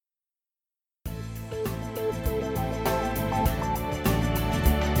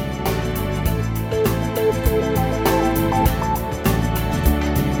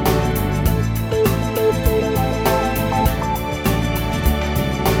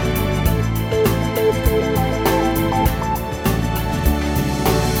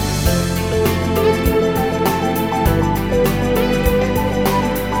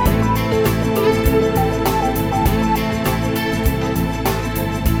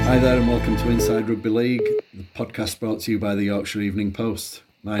Hi there and welcome to Inside Rugby League, the podcast brought to you by the Yorkshire Evening Post.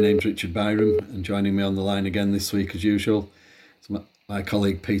 My name's Richard Byram and joining me on the line again this week as usual is my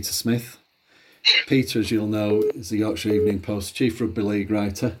colleague Peter Smith. Peter, as you'll know, is the Yorkshire Evening Post chief rugby league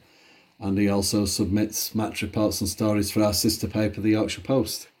writer, and he also submits match reports and stories for our sister paper, the Yorkshire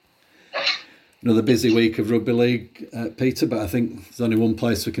Post. Another busy week of rugby league, Peter, but I think there's only one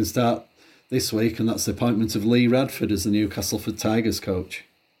place we can start this week, and that's the appointment of Lee Radford as the new Castleford Tigers coach.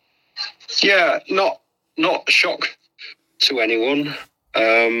 Yeah, not a shock to anyone.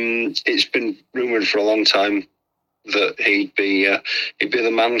 It's been rumoured for a long time that he'd be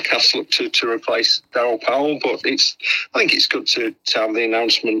the man Castle to replace Daryl Powell, but I think it's good to have the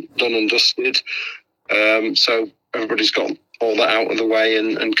announcement done and dusted, so everybody's got all that out of the way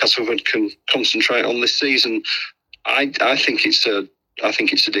and Castleford can concentrate on this season. I think it's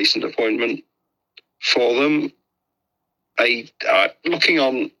a decent appointment for them. Looking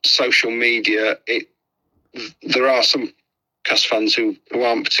on social media, there are some Cas fans who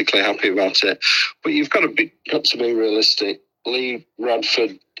aren't particularly happy about it, but you've got to be realistic. Lee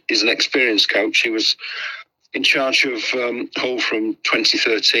Radford is an experienced coach. He was in charge of Hull from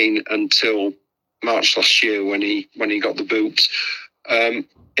 2013 until March last year when he got the boot.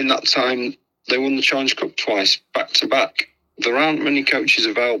 In that time, they won the Challenge Cup twice, back to back. There aren't many coaches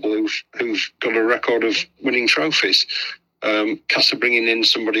available who've got a record of winning trophies. Cas are bringing in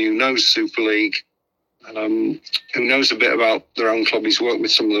somebody who knows Super League, who knows a bit about their own club. He's worked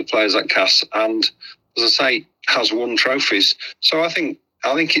with some of the players at Cas, and as I say, has won trophies. So I think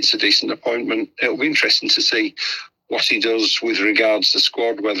it's a decent appointment. It'll be interesting to see what he does with regards to the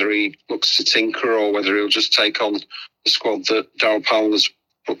squad, whether he looks to tinker or whether he'll just take on the squad that Daryl Powell has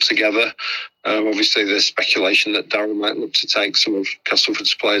put together. Obviously, there's speculation that Daryl might look to take some of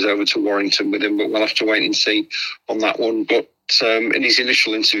Castleford's players over to Warrington with him, but we'll have to wait and see on that one. But in his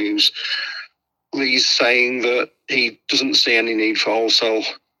initial interviews, Lee's saying that he doesn't see any need for wholesale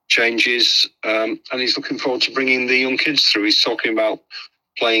changes, and he's looking forward to bringing the young kids through. He's talking about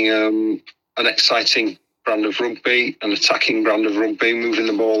playing an exciting brand of rugby, an attacking brand of rugby, moving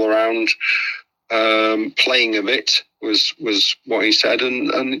the ball around, playing a bit was what he said,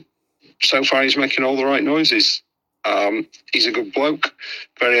 and so far he's making all the right noises. He's a good bloke,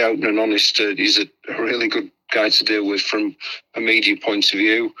 very open and honest. He's a really good guy to deal with from a media point of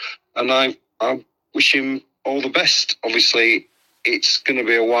view, and I wish him all the best. Obviously, it's going to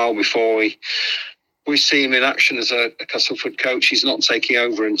be a while before we see him in action as a Castleford coach. He's not taking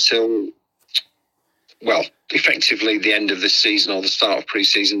over until, well, effectively the end of this season or the start of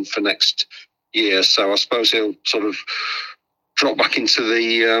pre-season for next year. So I suppose he'll sort of drop back into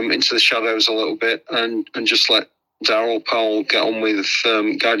the shadows a little bit and just let Daryl Powell get on with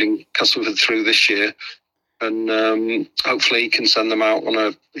guiding Castleford through this year. And hopefully he can send them out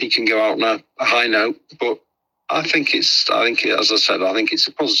he can go out on a high note. But I think as I said, I think it's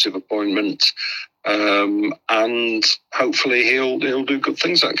a positive appointment, and hopefully he'll do good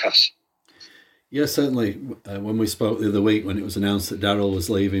things at Cas. Yeah, certainly. When we spoke the other week, when it was announced that Daryl was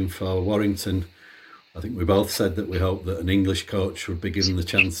leaving for Warrington, I think we both said that we hoped that an English coach would be given the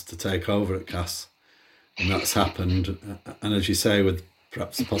chance to take over at Cas, and that's happened. And as you say, with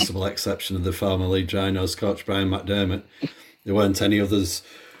perhaps the possible exception of the former Leeds Rhinos coach Brian McDermott, there weren't any others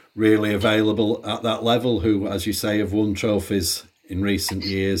really available at that level who, as you say, have won trophies in recent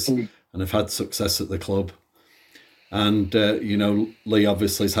years and have had success at the club. And, Lee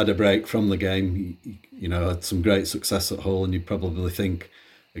obviously has had a break from the game, had some great success at Hull, and you'd probably think,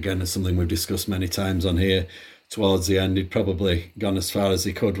 again, it's something we've discussed many times on here, towards the end, he'd probably gone as far as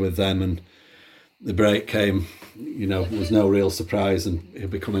he could with them, and the break came, was no real surprise, and he'll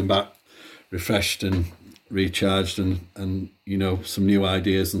be coming back refreshed and recharged and some new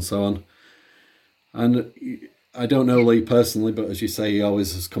ideas and so on. And I don't know Lee personally, but as you say, he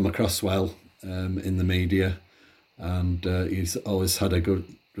always has come across well in the media, and he's always had a good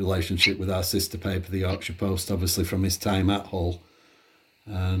relationship with our sister paper, the Yorkshire Post, obviously from his time at Hull.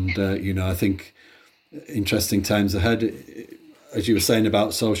 And, I think interesting times ahead. As you were saying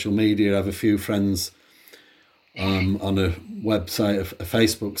about social media, I have a few friends on a website, a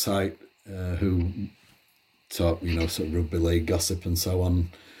Facebook site, who talk, sort of rugby league gossip and so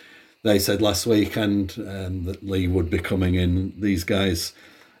on. They said last weekend that Lee would be coming in. These guys,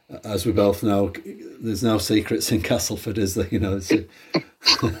 as we both know, there's no secrets in Castleford, is there?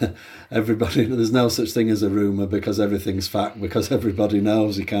 Everybody, there's no such thing as a rumour because everything's fact, because everybody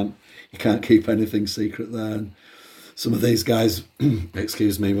knows. You can't keep anything secret there. And some of these guys,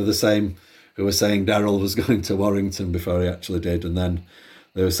 excuse me, were the same who were saying Daryl was going to Warrington before he actually did, and then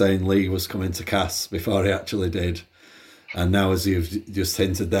they were saying Lee was coming to Cas before he actually did. And now, as you've just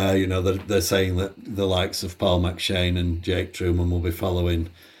hinted there, they're saying that the likes of Paul McShane and Jake Truman will be following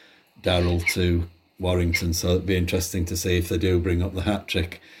Darrell to Warrington. So it'd be interesting to see if they do bring up the hat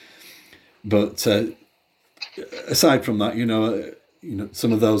trick. But aside from that,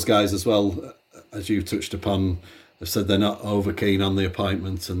 some of those guys as well, as you touched upon, have said they're not over keen on the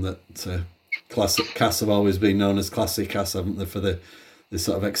appointment, and that Cass have always been known as Classy Cass, haven't they, for this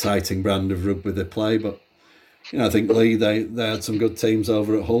sort of exciting brand of rugby they play. But I think Lee, they had some good teams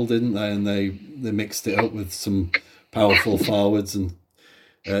over at Hull, didn't they? And they mixed it up with some powerful forwards and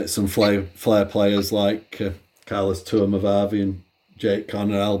some flair players like Carlos Tuamavavi and Jake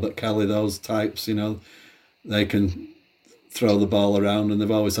Connor, Albert Kelly, those types. They can throw the ball around, and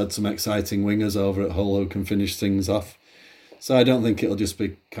they've always had some exciting wingers over at Hull who can finish things off. So I don't think it'll just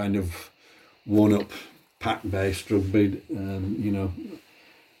be kind of one-up, pack-based rugby.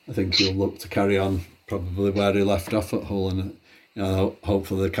 I think he'll look to carry on probably where he left off at Hull, and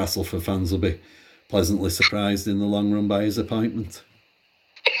hopefully the Castleford fans will be pleasantly surprised in the long run by his appointment.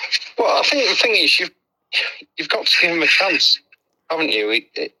 Well, I think the thing is you've got to give him a chance, haven't you?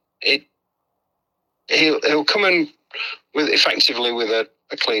 He'll come in effectively with a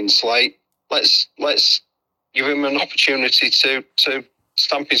clean slate. Let's give him an opportunity to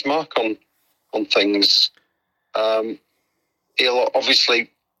stamp his mark on things. He'll obviously,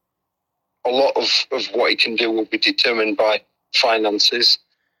 a lot of what he can do will be determined by finances,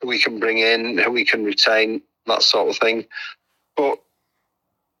 who we can bring in, who we can retain, that sort of thing. But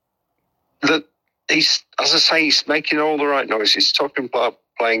he's, as I say, he's making all the right noises. He's talking about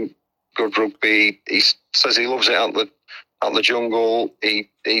playing good rugby. He says he loves it out the jungle. He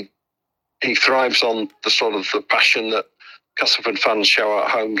thrives on the sort of the passion that Castleford fans show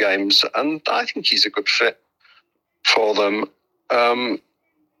at home games, and I think he's a good fit for them.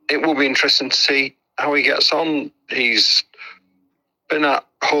 It will be interesting to see how he gets on. He's been at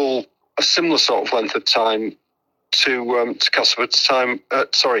Hull a similar sort of length of time to Castleford's time.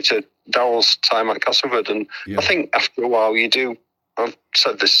 To Darrell's time at Castleford, and yeah. I think after a while you do. I've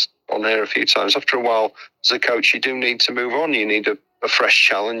said this on here a few times. After a while, as a coach, you do need to move on. You need a fresh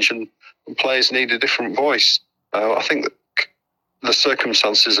challenge, and players need a different voice. I think that the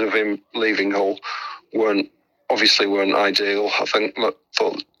circumstances of him leaving Hull weren't ideal. I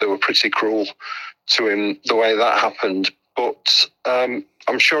thought they were pretty cruel to him the way that happened. But I'm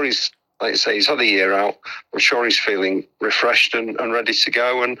sure he's, like I say, he's had a year out. I'm sure he's feeling refreshed and ready to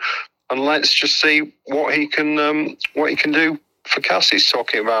go. And let's just see what he can do for Cass. He's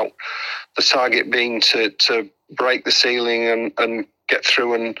talking about the target being to break the ceiling and get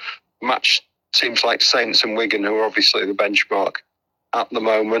through and match teams like Saints and Wigan, who are obviously the benchmark at the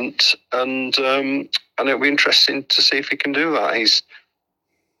moment. And it'll be interesting to see if he can do that. He's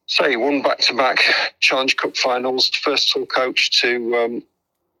won back-to-back Challenge Cup finals, first Hull coach to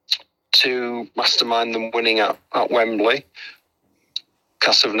mastermind them winning at Wembley.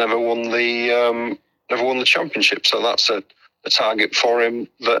 Cass have never won the championship, so that's a target for him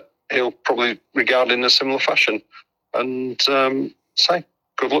that he'll probably regard in a similar fashion. And good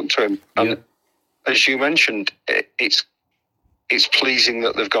luck to him. And yeah. As you mentioned, it's pleasing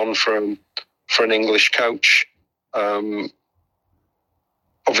that they've gone for an English coach.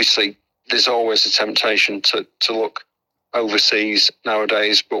 Obviously, there's always a temptation to look overseas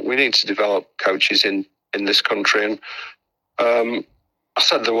nowadays, but we need to develop coaches in this country. And I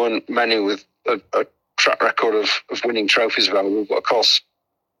said there weren't many with a track record of winning trophies available, but of course,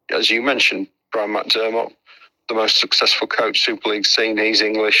 as you mentioned, Brian McDermott, the most successful coach Super League scene. He's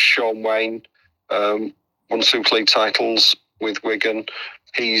English. Sean Wayne won Super League titles with Wigan.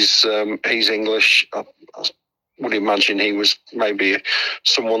 He's English. I would imagine he was maybe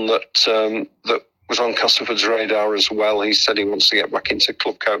someone that was on Castleford's radar as well. He said he wants to get back into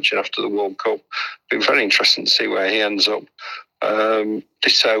club coaching after the World Cup. It'll be very interesting to see where he ends up.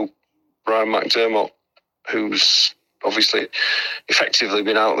 Ditto Brian McDermott, who's obviously effectively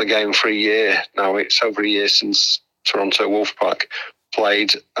been out of the game for a year now. It's over a year since Toronto Wolfpack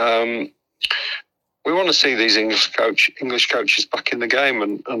played. We want to see these English coaches back in the game,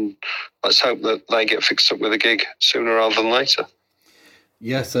 and let's hope that they get fixed up with a gig sooner rather than later.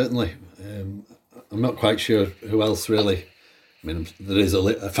 Yeah, certainly. I'm not quite sure who else really. I mean, there is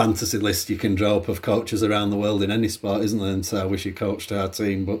a fantasy list you can draw up of coaches around the world in any sport, isn't there? And so I wish you coached our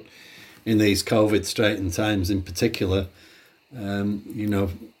team, but in these COVID-straitened times in particular,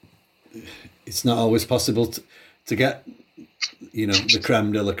 it's not always possible to get, the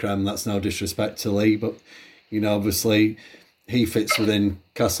creme de la creme. That's no disrespect to Lee, but, obviously he fits within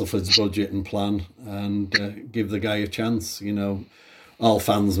Castleford's budget and plan, and give the guy a chance. all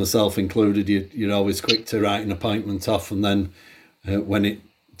fans, myself included, you're always quick to write an appointment off, and then when it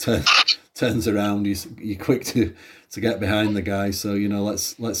turns around, you're quick to get behind the guy. So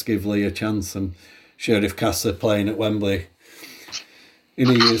let's give Lee a chance. I'm sure if Cass are playing at Wembley in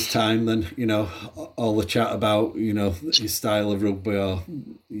a year's time, then all the chat about his style of rugby, or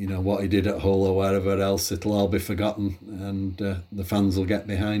what he did at Hull or wherever else, it'll all be forgotten, and the fans will get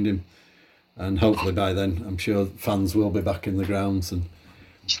behind him. And hopefully by then, I'm sure fans will be back in the grounds, and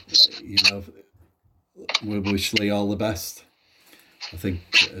we'll wish Lee all the best. I think,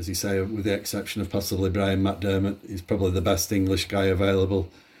 as you say, with the exception of possibly Brian McDermott, he's probably the best English guy available.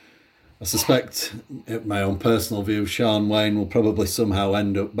 I suspect, in my own personal view, Sean Wayne will probably somehow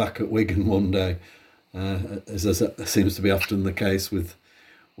end up back at Wigan one day, as seems to be often the case with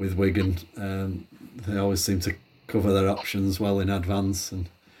Wigan. They always seem to cover their options well in advance, and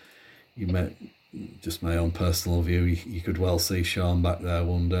just my own personal view, you could well see Sean back there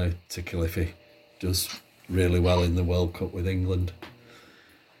one day, particularly if he does really well in the World Cup with England.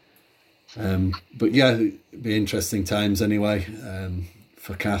 But yeah, it'd be interesting times anyway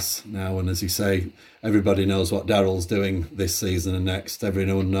for Cass now, and as you say, everybody knows what Darrell's doing this season and next.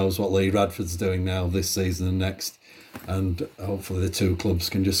 Everyone knows what Lee Radford's doing now this season and next, and hopefully the two clubs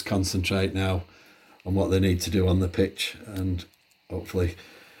can just concentrate now on what they need to do on the pitch, and hopefully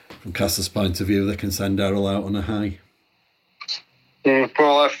from Cass's point of view they can send Darrell out on a high.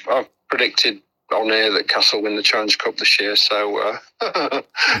 Well, I've predicted on air that Cass will win the Challenge Cup this year, so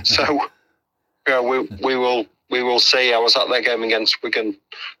we will see. I was at their game against Wigan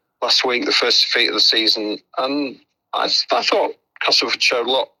last week, the first defeat of the season, and I thought Castleford showed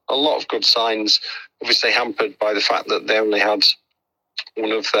a lot of good signs. Obviously hampered by the fact that they only had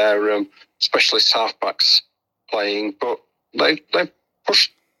one of their specialist halfbacks playing, but they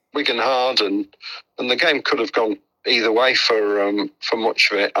pushed Wigan hard, and the game could have gone either way for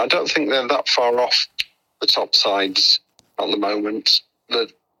much of it. I don't think they're that far off the top sides at the moment.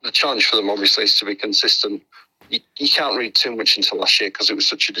 The challenge for them obviously is to be consistent. You can't read too much into last year because it was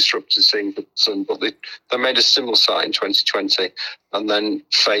such a disrupted scene, but they made a similar start in 2020 and then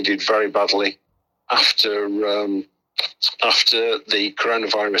faded very badly after the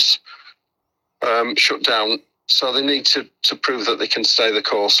coronavirus shut down. So they need to prove that they can stay the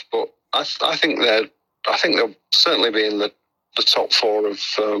course. But I think they'll certainly be in the top four of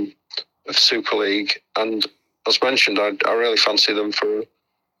Super League. And as mentioned, I really fancy them for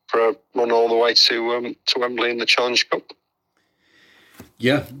a run all the way to Wembley in the Challenge Cup.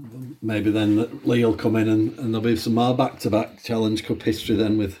 Yeah, maybe then Lee will come in and there'll be some more back-to-back Challenge Cup history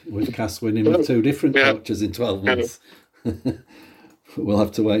then with Cass winning with two different coaches in 12 months. We'll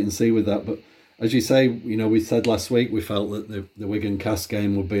have to wait and see with that. But as you say, we said last week we felt that the Wigan-Cass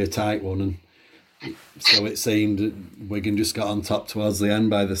game would be a tight one, and so it seemed Wigan just got on top towards the end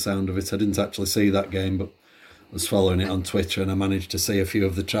by the sound of it. I didn't actually see that game, but I was following it on Twitter, and I managed to see a few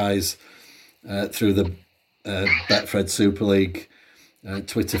of the tries through the Betfred Super League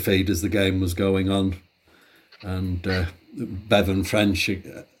Twitter feed as the game was going on. And Bevan French,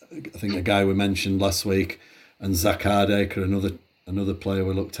 I think the guy we mentioned last week, and Zach Hardacre, another player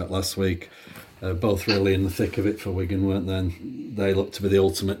we looked at last week, both really in the thick of it for Wigan, weren't they? And they looked to be the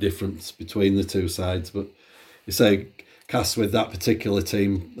ultimate difference between the two sides. But you say Cass with that particular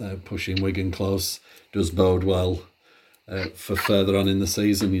team pushing Wigan close does bode well for further on in the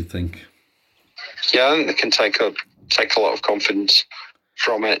season, you'd think. Yeah, I think they can take a lot of confidence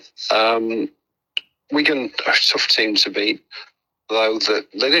from it. Wigan are a tough team to beat, though that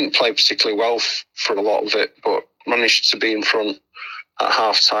they didn't play particularly well for a lot of it, but managed to be in front at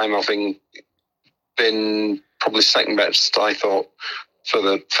half time, having been probably second best, I thought, for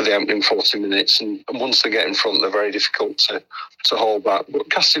the opening 40 minutes. And once they get in front, they're very difficult to hold back. But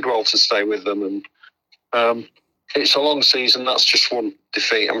Cass did well to stay with them, and it's a long season. That's just one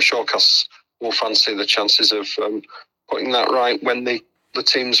defeat. I'm sure Cass will fancy the chances of putting that right when the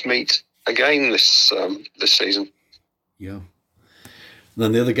teams meet again this season. Yeah. And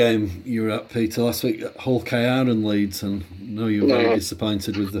then the other game you were at, Peter, last week, Hull KR and Leeds, and I know you were very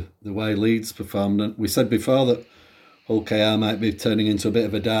disappointed with the way Leeds performed. And we said before that Hull KR might be turning into a bit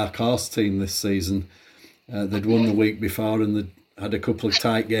of a dark horse team this season. They'd won the week before and they'd had a couple of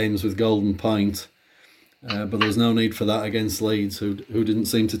tight games with Golden Point. But there was no need for that against Leeds, who didn't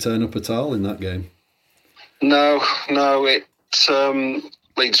seem to turn up at all in that game. No,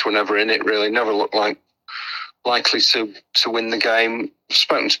 Leeds were never in it, really. Never looked likely to win the game. I've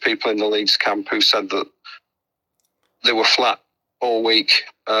spoken to people in the Leeds camp who said that they were flat all week.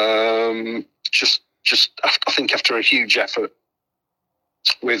 Just I think after a huge effort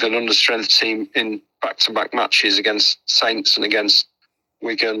with an understrength team in back-to-back matches against Saints and against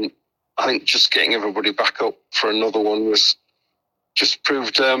Wigan. I think just getting everybody back up for another one was just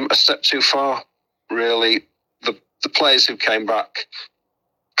proved a step too far. Really, the players who came back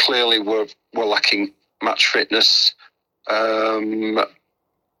clearly were lacking match fitness.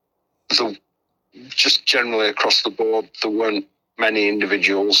 Just generally across the board, there weren't many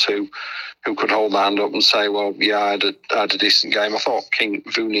individuals who could hold their hand up and say, well, yeah, I had a decent game. I thought King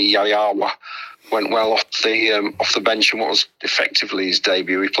Vuni Yayawa went well off the bench in what was effectively his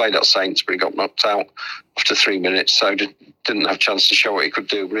debut. He played at Saints, but he got knocked out after 3 minutes, so didn't have a chance to show what he could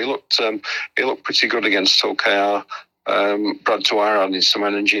do. But he looked pretty good against Hull KR. Brad Dwyer added some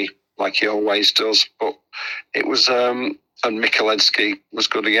energy like he always does, but it was and Mikulecki was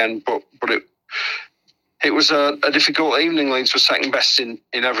good again, but it was a difficult evening. Leeds were second best in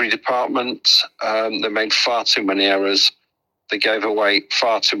every department. They made far too many errors. They gave away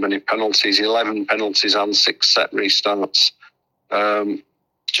far too many penalties, 11 penalties and 6 set restarts.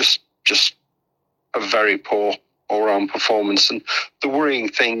 Just a very poor all-round performance. And the worrying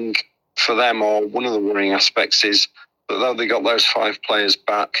thing for them, or one of the worrying aspects, is that though they got those 5 players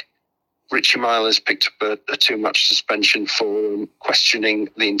back, Richie Myers picked up a 2-match suspension for questioning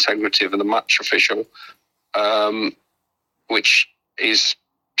the integrity of the match official, which is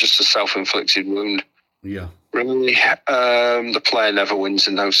just a self-inflicted wound. Yeah. Really, the player never wins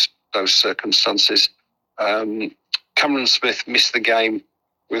in those circumstances. Cameron Smith missed the game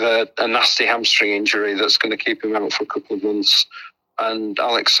with a nasty hamstring injury that's going to keep him out for a couple of months. And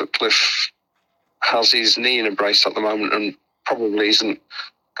Alex Sutcliffe has his knee in a brace at the moment and probably isn't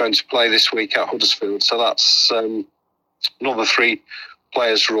going to play this week at Huddersfield. So that's another 3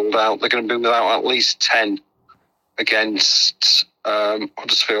 players ruled out. They're going to be without at least 10 against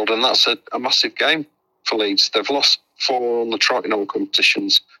Huddersfield, and that's a massive game for Leeds. They've lost 4 on the trot in all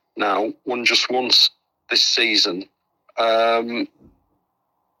competitions now, won just once this season. And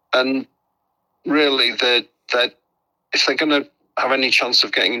really, if they're going to have any chance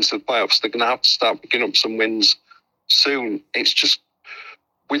of getting into the playoffs, they're going to have to start picking up some wins soon. It's just,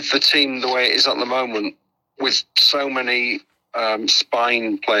 with the team the way it is at the moment, with so many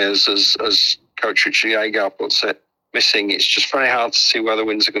spine players, as Coach Richie Agar puts it, missing, it's just very hard to see where the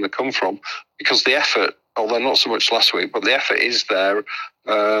wins are going to come from, because the effort, although not so much last week, but the effort is there.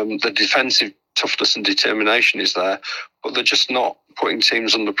 The defensive toughness and determination is there, but they're just not putting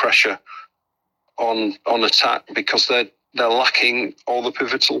teams under pressure on attack because they're lacking all the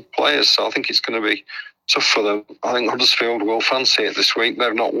pivotal players. So I think it's going to be tough for them. I think Huddersfield will fancy it this week.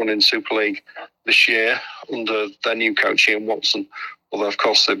 They've not won in Super League this year under their new coach Ian Watson, although of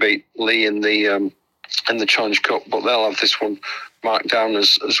course they beat Lee in the Challenge Cup, but they'll have this one marked down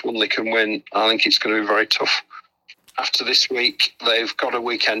as one they can win. I think it's going to be very tough. After this week, they've got a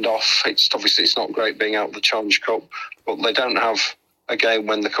weekend off. It's not great being out of the Challenge Cup, but they don't have a game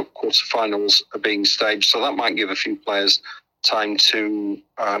when the Cup quarter-finals are being staged, so that might give a few players time to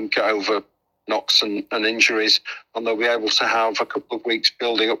get over knocks and injuries, and they'll be able to have a couple of weeks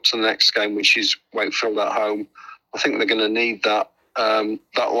building up to the next game, which is Wakefield at home. I think they're going to need that.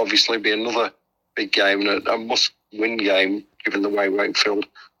 That'll obviously be another big game, a must-win game, given the way Wakefield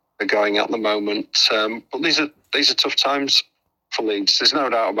are going at the moment. But these are tough times for Leeds. There's no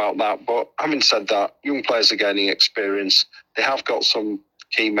doubt about that. But having said that, young players are gaining experience. They have got some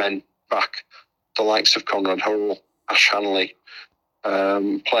key men back, the likes of Conrad Hurrell, Ash Hanley,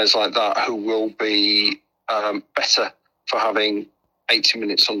 players like that who will be better for having 80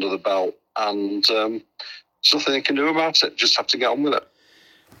 minutes under the belt. And there's nothing they can do about it. Just have to get on with it.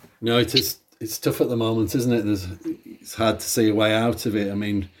 No, it's tough at the moment, isn't it? It's hard to see a way out of it. I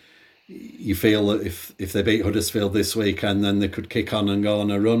mean, you feel that if they beat Huddersfield this weekend, then they could kick on and go on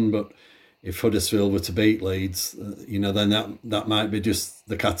a run. But if Huddersfield were to beat Leeds, then that might be just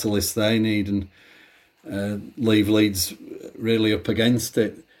the catalyst they need and leave Leeds really up against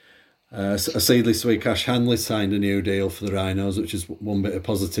it. I see this week Ash Hanley signed a new deal for the Rhinos, which is one bit of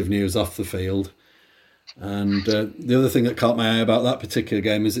positive news off the field. And the other thing that caught my eye about that particular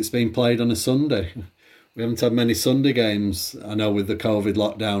game is it's been played on a Sunday. We haven't had many Sunday games, I know, with the COVID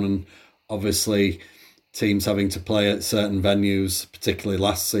lockdown and obviously teams having to play at certain venues, particularly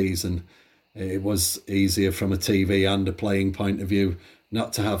last season. It was easier from a TV and a playing point of view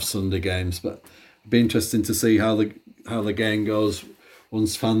not to have Sunday games, but it'd be interesting to see how the game goes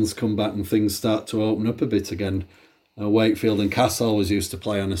once fans come back and things start to open up a bit again. Wakefield and Cass always used to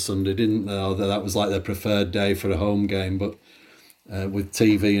play on a Sunday, didn't they? Although that was like their preferred day for a home game, but with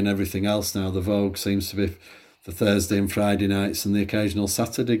TV and everything else now, the vogue seems to be for Thursday and Friday nights and the occasional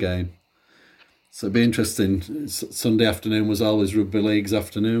Saturday game. So it'd be interesting. Sunday afternoon was always rugby league's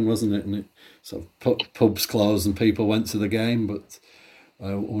afternoon, wasn't it? And pubs closed and people went to the game, but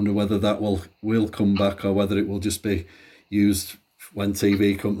I wonder whether that will come back, or whether it will just be used when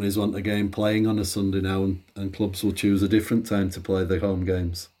TV companies want a game playing on a Sunday now, and clubs will choose a different time to play their home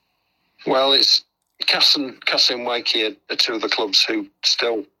games. Well, it's Cass and Wakey are two of the clubs who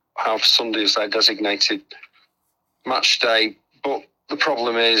still have Sunday as their designated match day. But the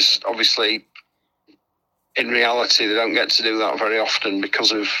problem is, obviously, in reality, they don't get to do that very often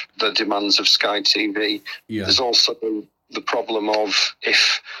because of the demands of Sky TV. Yeah. There's also the problem of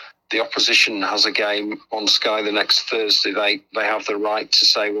if the opposition has a game on Sky the next Thursday, they have the right to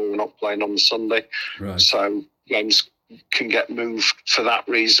say, well, we're not playing on the Sunday. Right. So games can get moved for that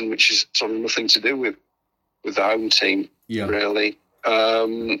reason, which is sort of nothing to do with the home team, really.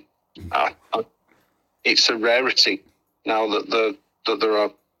 It's a rarity now that there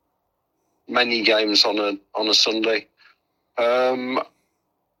are many games on a Sunday. And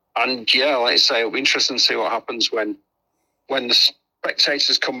yeah, like I say, it'll be interesting to see what happens when the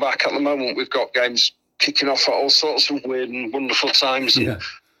spectators come back. At the moment, we've got games kicking off at all sorts of weird and wonderful times and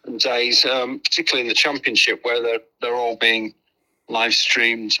days, particularly in the Championship, where they're all being live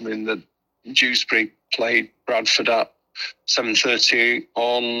streamed. I mean, the Dewsbury played Bradford at 7:30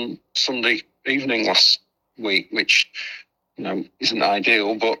 on Sunday evening last week, which isn't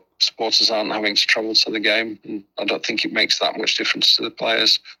ideal, but supporters aren't having to travel to the game, and I don't think it makes that much difference to the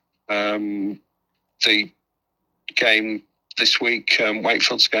players. The game this week,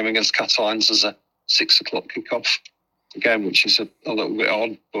 Wakefield's game against Catalans, is a 6 o'clock kickoff game, which is a little bit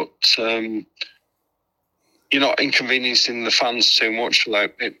odd, but you're not inconveniencing the fans too much.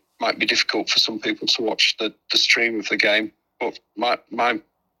 Like, it might be difficult for some people to watch the stream of the game, but my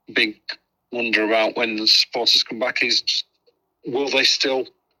big wonder about when the supporters come back is just, will they still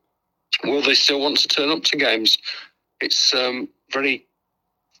want to turn up to games? It's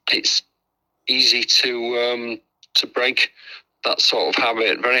it's easy to break that sort of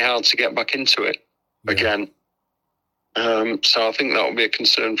habit. Very hard to get back into it again. So I think that will be a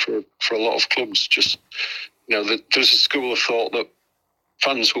concern for a lot of clubs. Just there's a school of thought that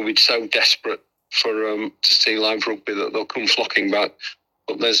fans will be so desperate for to see live rugby that they'll come flocking back.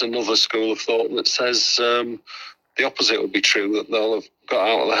 But there's another school of thought that says the opposite will be true, that they'll have got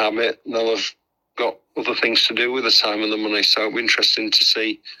out of the habit and they'll have got other things to do with the time and the money. So it'll be interesting to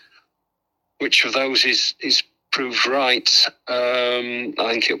see which of those is proved right. I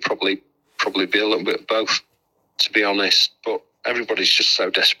think it'll probably be a little bit of both, to be honest. But everybody's just so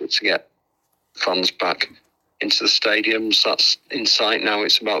desperate to get fans back into the stadiums. That's in sight now.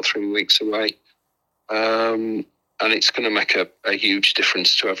 It's about 3 weeks away. And it's going to make a huge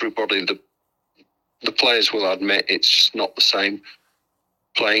difference to everybody. The players will admit it's just not the same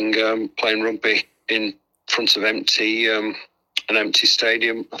playing rugby in front of an empty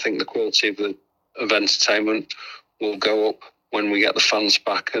stadium. I think the quality of entertainment will go up when we get the fans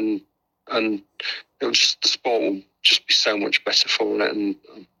back, and the sport will just be so much better for it. And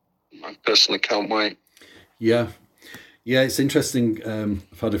I personally can't wait. Yeah, it's interesting.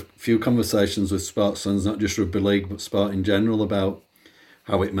 I've had a few conversations with sports fans, not just rugby league, but sport in general, about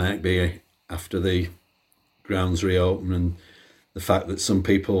how it might be after the grounds reopen, and the fact that some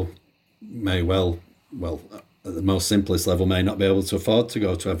people may well, at the most simplest level, may not be able to afford to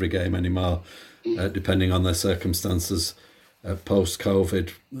go to every game anymore, depending on their circumstances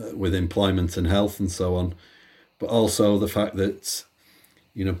post-COVID, with employment and health and so on. But also the fact that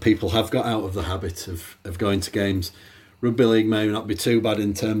people have got out of the habit of going to games. Rugby league may not be too bad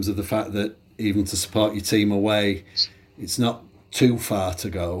in terms of the fact that even to support your team away, it's not too far to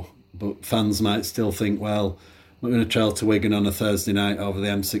go. But fans might still think, well, I'm going to travel to Wigan on a Thursday night over the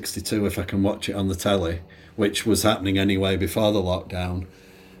M62 if I can watch it on the telly, which was happening anyway before the lockdown.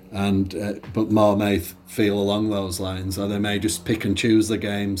 And but more may feel along those lines, or they may just pick and choose the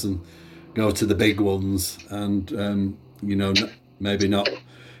games and go to the big ones, and maybe not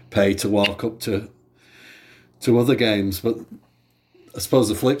pay to walk up to other games. But I suppose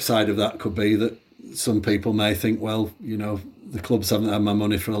the flip side of that could be that some people may think, well, the clubs haven't had my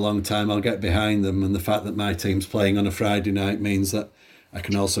money for a long time, I'll get behind them, and the fact that my team's playing on a Friday night means that I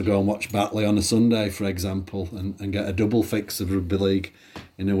can also go and watch Batley on a Sunday, for example, and get a double fix of rugby league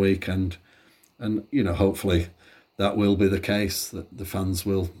in a weekend. And hopefully that will be the case, that the fans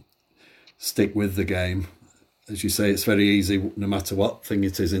will stick with the game. As you say, it's very easy, no matter what thing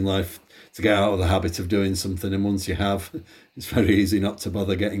it is in life, to get out of the habit of doing something, and once you have, it's very easy not to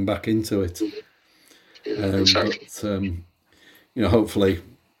bother getting back into it. But hopefully,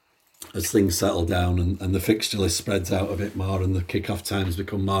 as things settle down and the fixture list spreads out a bit more and the kick-off times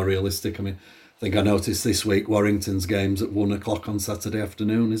become more realistic. I mean, I think I noticed this week Warrington's game's at 1 o'clock on Saturday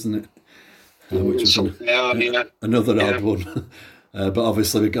afternoon, isn't it? Which was another odd one. But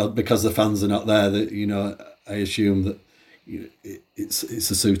obviously, because the fans are not there, that I assume that it's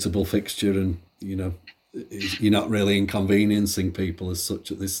a suitable fixture, and you're not really inconveniencing people as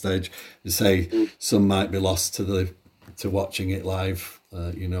such at this stage. You say some might be lost to watching it live,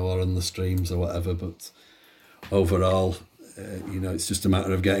 or on the streams or whatever. But overall, it's just a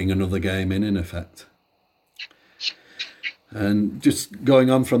matter of getting another game in effect. And just going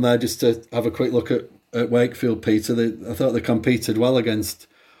on from there, just to have a quick look at Wakefield, Peter. I thought they competed well against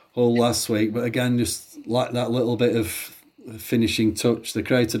Hull last week, but again, just like that little bit of finishing touch. They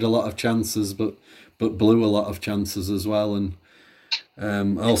created a lot of chances, but blew a lot of chances as well. And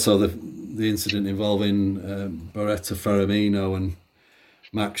also the incident involving Beretta Ferramino and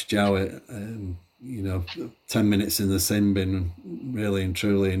Max Jowett, 10 minutes in the sin bin, really and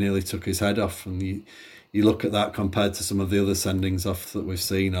truly, he nearly took his head off. And you look at that compared to some of the other sendings off that we've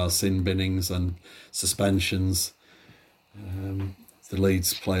seen, or sin binnings and suspensions. The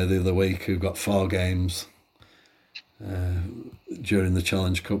Leeds player the other week who got 4 games during the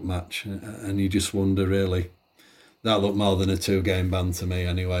Challenge Cup match, and you just wonder, really, that looked more than a 2-game ban to me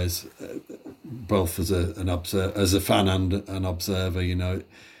anyways, both as a fan and an observer. It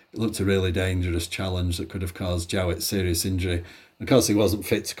looked a really dangerous challenge that could have caused Jowett serious injury. Of course, he wasn't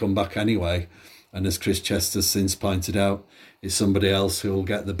fit to come back anyway, and as Chris Chester's since pointed out, is somebody else who will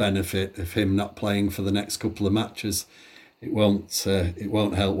get the benefit of him not playing for the next couple of matches. It won't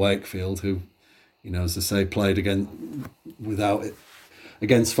help Wakefield, who, as I say, played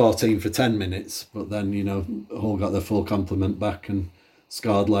against 14 for 10 minutes, but then, Hull got their full complement back and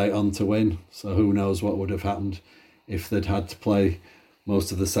scored late on to win. So who knows what would have happened if they'd had to play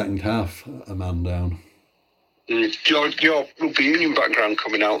most of the second half a man down. Your rugby union background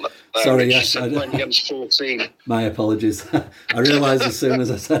coming out there. Sorry, yes. Playing against 14. My apologies. I realised as soon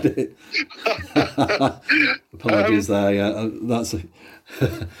as I said it. Apologies there, yeah. That's a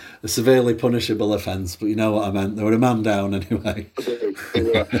severely punishable offence, but you know what I meant. They were a man down anyway.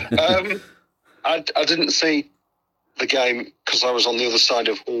 I didn't see the game because I was on the other side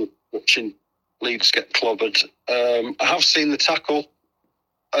of Hull watching Leeds get clobbered. I have seen the tackle,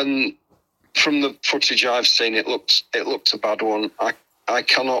 and from the footage I've seen, it looked a bad one. I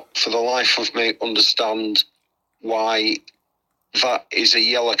cannot for the life of me understand why that is a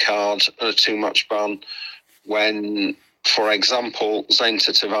yellow card and a 2-match ban when, for example, Zane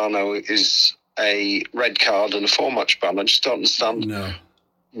Tetevano is a red card and a 4-match ban. I just don't understand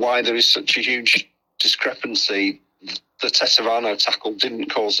why there is such a huge discrepancy. The Tetevano tackle didn't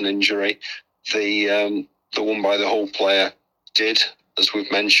cause an injury. The one by the Hull player did, as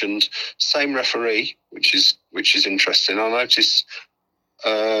we've mentioned. Same referee, which is interesting. I notice,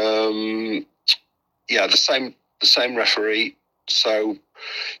 the same referee. So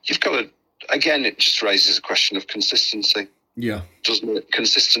you've got to, again, it just raises a question of consistency. Yeah, doesn't it?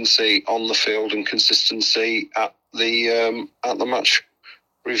 Consistency on the field and consistency at the match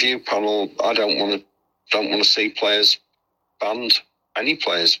review panel. I don't want to see players banned. Any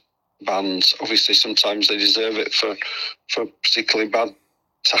players banned. Obviously, sometimes they deserve it for particularly bad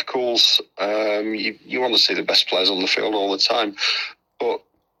tackles. You want to see the best players on the field all the time, but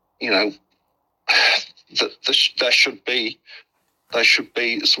there should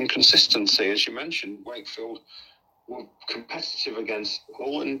be some consistency, as you mentioned. Wakefield were competitive against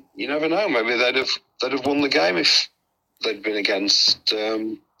Hull, and you never know. Maybe they'd have won the game if they'd been against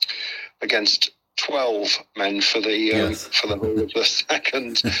 12 men for the whole of the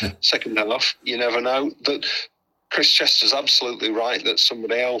second half. You never know. That Chris Chester's absolutely right that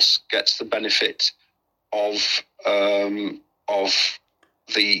somebody else gets the benefit of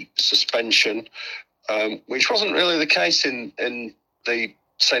the suspension, which wasn't really the case in the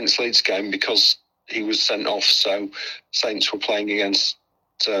Saints Leeds game because he was sent off. So Saints were playing against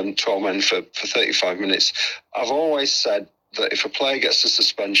 12 men for 35 minutes. I've always said that if a player gets a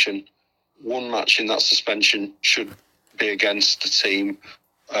suspension, one match in that suspension should be against the team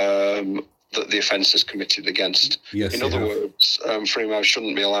that the offence is committed against. Yes, in other words, Fremo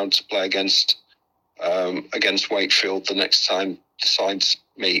shouldn't be allowed to play against Wakefield the next time decides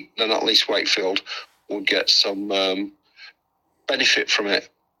meet. Then at least Wakefield would get some benefit from it,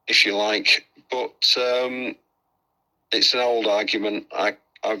 if you like. But it's an old argument. I've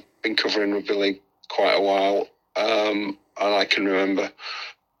been covering rugby league quite a while, and I can remember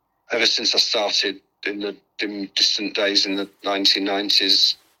ever since I started in the distant days in the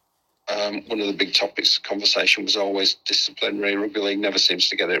 1990s, one of the big topics of conversation was always disciplinary. Rugby league never seems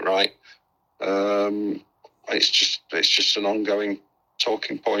to get it right. It's just an ongoing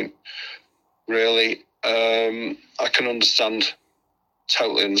talking point, really. I can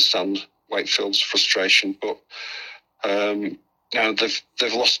totally understand Wakefield's frustration, but Now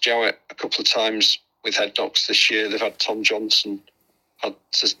they've lost Jowett a couple of times with head knocks this year. They've had Tom Johnson had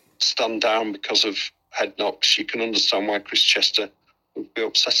to stand down because of head knocks. You can understand why Chris Chester would be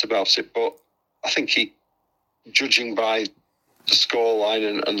upset about it, but I think judging by the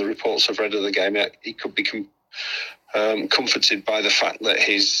scoreline and the reports I've read of the game, he could be comforted by the fact that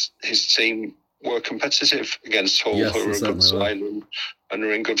his team were competitive against Hull, yes, who are a good side and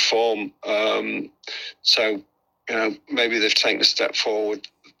are in good form. So, maybe they've taken a step forward.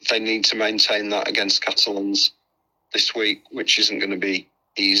 They need to maintain that against Catalans this week, which isn't going to be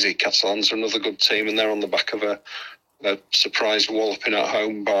easy. Catalans are another good team, and they're on the back of a surprise walloping at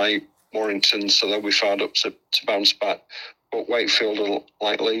home by Warrington, so they'll be fired up to bounce back. But Wakefield,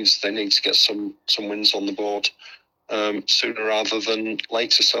 like Leeds, they need to get some wins on the board sooner rather than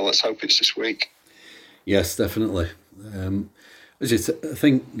later. So let's hope it's this week. Yes, definitely. I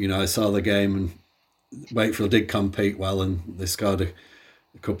think, I saw the game and Wakefield did compete well and they scored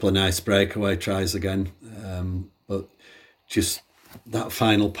a couple of nice breakaway tries again. But just that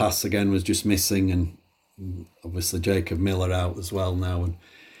final pass again was just missing, and obviously Jacob Miller out as well now, and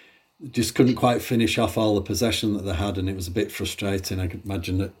just couldn't quite finish off all the possession that they had, and it was a bit frustrating. I could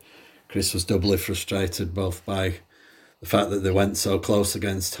imagine that Chris was doubly frustrated, both by the fact that they went so close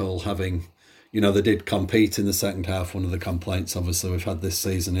against Hull, having, they did compete in the second half. One of the complaints obviously we've had this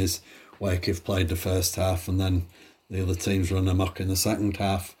season is Wake have played the first half and then the other teams run amok in the second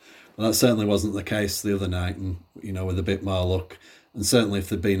half. But that certainly wasn't the case the other night, and with a bit more luck, and certainly if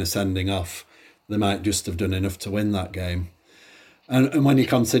they'd been a sending off, they might just have done enough to win that game. And when you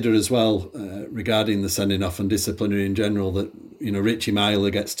consider as well, regarding the sending off and disciplinary in general, that, Richie Myler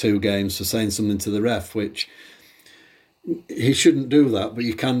gets 2 games for saying something to the ref, which he shouldn't do that, but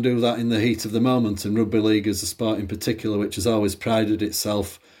you can do that in the heat of the moment. And rugby league as a sport in particular, which has always prided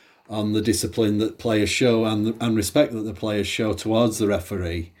itself on the discipline that players show and respect that the players show towards the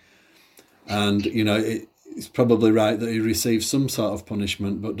referee. And, it's probably right that he receives some sort of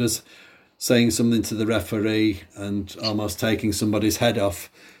punishment, but does saying something to the referee and almost taking somebody's head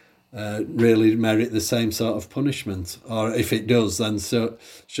off really merit the same sort of punishment? Or if it does, then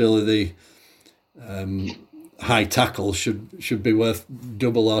surely the high tackle should be worth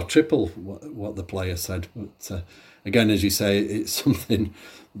double or triple what the player said. But again, as you say, it's something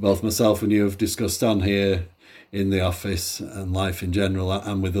both myself and you have discussed on here in the office and life in general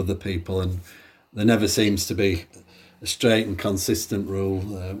and with other people, and there never seems to be a straight and consistent rule.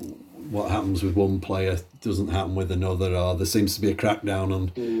 What happens with one player doesn't happen with another, or there seems to be a crackdown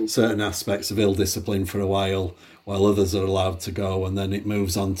on certain aspects of ill discipline for a while others are allowed to go, and then it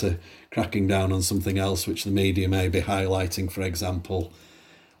moves on to cracking down on something else which the media may be highlighting, for example.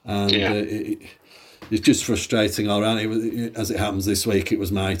 And it's just frustrating all around. As it happens this week, it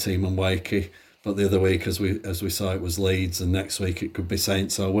was my team and Wakey, but the other week, as we saw, it was Leeds, and next week it could be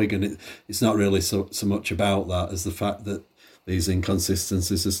Saints or Wigan. It's not really so much about that as the fact that these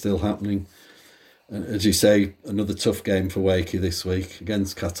inconsistencies are still happening. As you say, another tough game for Wakey this week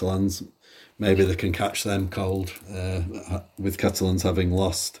against Catalans. Maybe they can catch them cold with Catalans having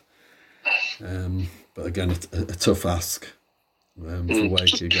lost. But again, a tough ask for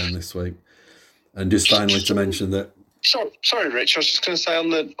Wakey again this week. And just finally to mention that. Sorry, Rich. I was just going to say on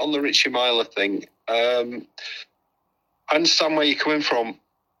the Richie Myler thing. I understand where you're coming from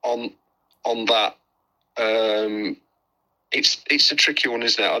on that. It's a tricky one,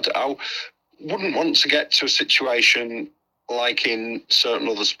 isn't it? I wouldn't want to get to a situation like in certain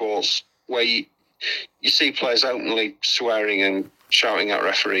other sports where you see players openly swearing and shouting at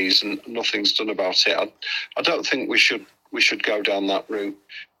referees and nothing's done about it. I don't think we should go down that route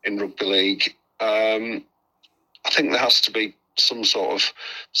in rugby league. I think there has to be some sort of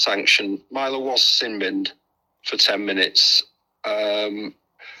sanction. Myler was sin-binned for 10 minutes. You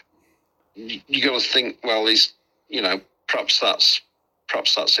got to think, well, he's, perhaps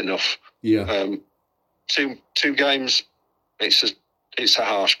that's enough. Yeah. 2 games, it's a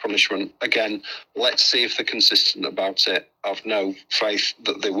harsh punishment. Again, let's see if they're consistent about it. I've no faith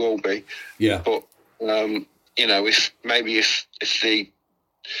that they will be. Yeah. But if the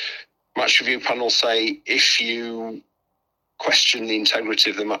match review panel say if you question the integrity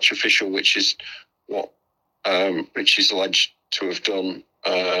of the match official, which is what Rich is alleged to have done,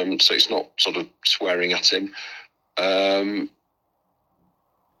 so it's not sort of swearing at him.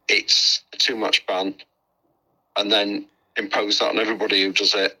 It's a too much ban, and then impose that on everybody who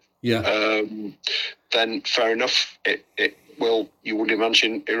does it. Yeah. Then fair enough. It will, you would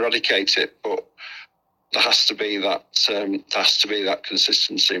imagine, eradicate it, but there has to be that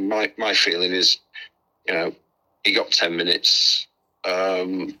consistency. My feeling is, he got 10 minutes.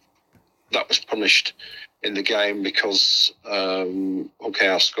 That was punished in the game because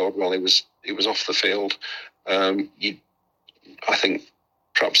OKR scored while he was off the field. I think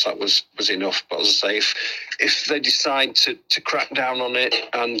perhaps that was enough. But as I say, if they decide to crack down on it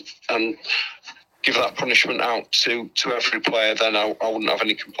and give that punishment out to every player, then I wouldn't have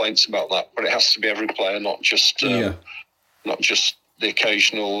any complaints about that. But it has to be every player, not just the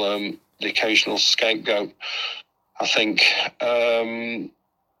occasional scapegoat. I think that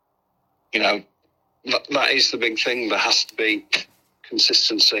is the big thing. There has to be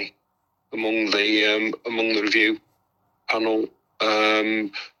consistency among the review panel. I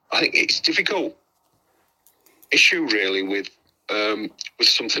think it's a difficult issue really with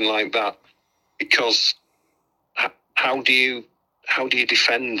something like that, because how do you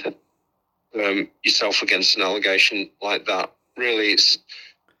defend yourself against an allegation like that? Really, it's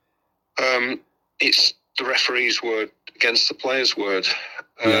the referee's word against the player's word.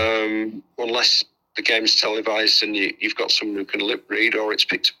 Unless the game's televised and you've got someone who can lip read, or it's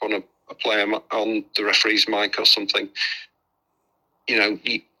picked up on a player on the referee's mic or something.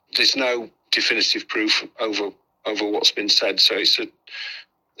 There's no definitive proof over what's been said, so it's a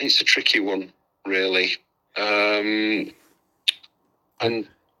tricky one, really. And I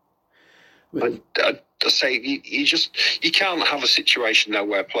say you can't have a situation now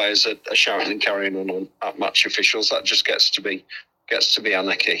where players are shouting and carrying on at match officials. That just gets to be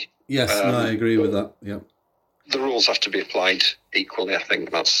anarchy. Yes, I agree with that. Yeah, the rules have to be applied equally. I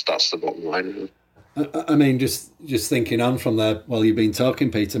think that's the bottom line. I mean, just thinking on from there while you've been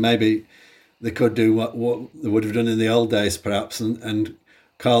talking, Peter, maybe they could do what they would have done in the old days, perhaps, and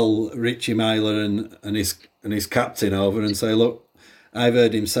call Richie Myler and his captain over and say, look, I've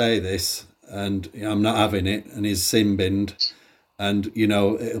heard him say this, and I'm not having it, and he's sin-binned, and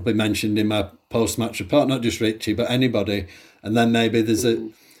it'll be mentioned in my post-match report, not just Richie, but anybody, and then maybe there's a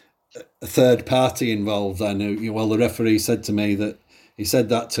third party involved. I knew, well, the referee said to me that he said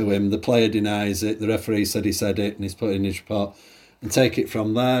that to him, the player denies it, the referee said he said it, and he's put it in his report, and take it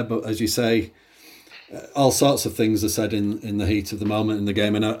from there. But as you say, all sorts of things are said in the heat of the moment in the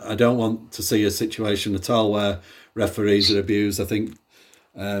game, and I don't want to see a situation at all where referees are abused. I think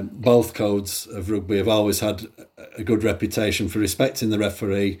both codes of rugby have always had a good reputation for respecting the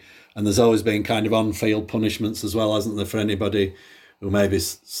referee, and there's always been kind of on-field punishments as well, hasn't there, for anybody who maybe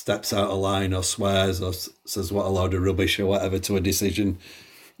steps out of line or swears or says what a load of rubbish or whatever to a decision.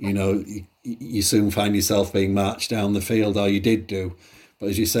 You soon find yourself being marched down the field, or you did do. But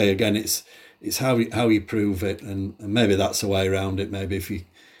as you say, again, it's how you prove it, and maybe that's a way around it. Maybe if you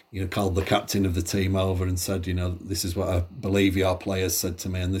called the captain of the team over and said, this is what I believe your players said to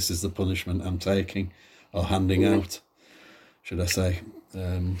me, and this is the punishment I'm taking or handing out, should I say.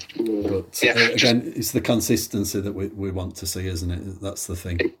 Again, it's the consistency that we want to see, isn't it? That's the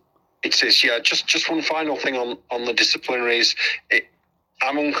thing. It is, yeah. Just one final thing on the disciplinaries.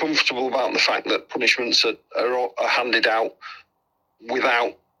 I'm uncomfortable about the fact that punishments are handed out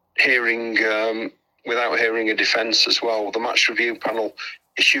without hearing a defence as well. The match review panel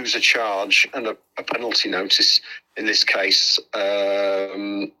issues a charge and a penalty notice. In this case,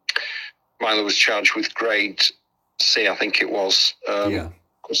 Myler was charged with grade C, I think it was,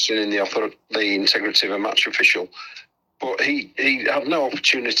 questioning the integrity of a match official. But he had no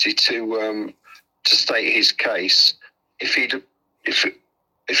opportunity to state his case. If he'd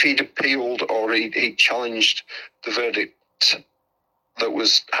appealed or he challenged the verdict that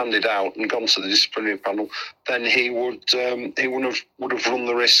was handed out and gone to the disciplinary panel, then he would have run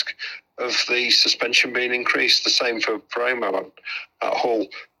the risk of the suspension being increased. The same for Amo at Hull.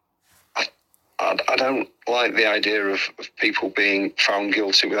 I don't like the idea of people being found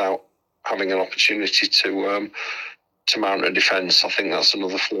guilty without having an opportunity to mount a defence. I think that's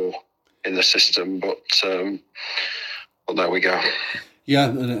another flaw in the system, but there we go. Yeah,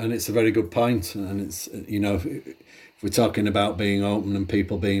 and it's a very good point. And it's, if we're talking about being open and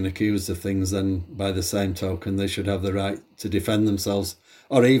people being accused of things, then by the same token, they should have the right to defend themselves,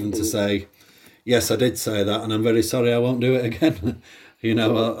 or even to say, yes, I did say that, and I'm very sorry, I won't do it again.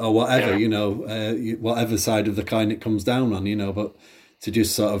 Or whatever, whatever side of the coin it comes down on, but to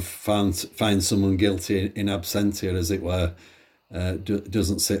just sort of find someone guilty in absentia, as it were,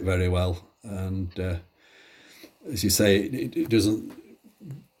 doesn't sit very well. And as you say, it doesn't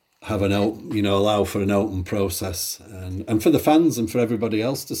have allow for an open process, and for the fans and for everybody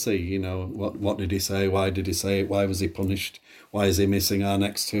else to see, what did he say? Why did he say it? Why was he punished? Why is he missing our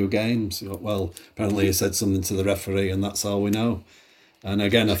next 2 games? Well, apparently he said something to the referee, and that's all we know. And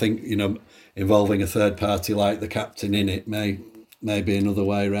again, I think, involving a third party like the captain in it may be another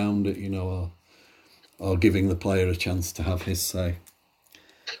way around it, or giving the player a chance to have his say.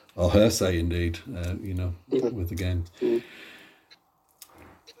 or her say indeed, with the games.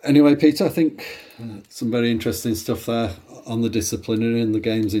 Anyway, Peter, I think some very interesting stuff there on the disciplinary and the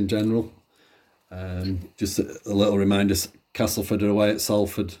games in general. Just a little reminder, Castleford are away at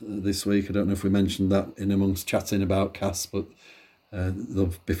Salford this week. I don't know if we mentioned that in amongst chatting about Cass, but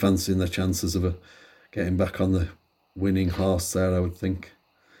they'll be fancying their chances of getting back on the winning horse there, I would think.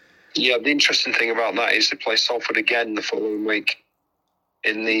 Yeah, the interesting thing about that is they play Salford again the following week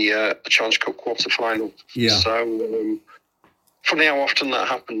in the Challenge Cup quarter-final. Yeah. So, funny how often that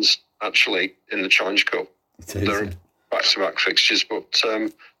happens, actually, in the Challenge Cup. It is, there are back-to-back fixtures, but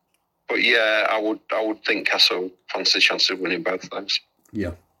yeah, I would think Castle fancy the chance of winning both of those.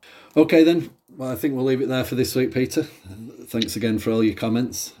 Yeah. Okay then. Well, I think we'll leave it there for this week, Peter. Thanks again for all your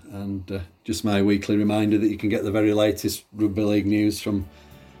comments, and just my weekly reminder that you can get the very latest rugby league news from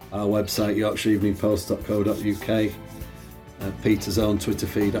our website, yorkshireeveningpost.co.uk, Peter's own Twitter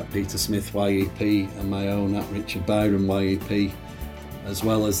feed at Peter Smith YEP, and my own at Richard Byron YEP, as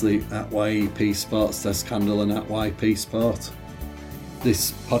well as the at YEP Sports Desk handle and at YP Sport.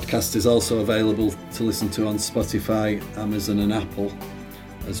 This podcast is also available to listen to on Spotify, Amazon and Apple,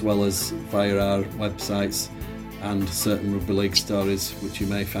 as well as via our websites and certain rugby league stories which you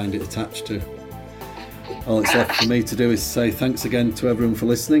may find it attached to. All it's left for me to do is say thanks again to everyone for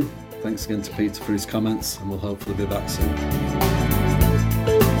listening. Thanks again to Peter for his comments, and we'll hopefully be back soon.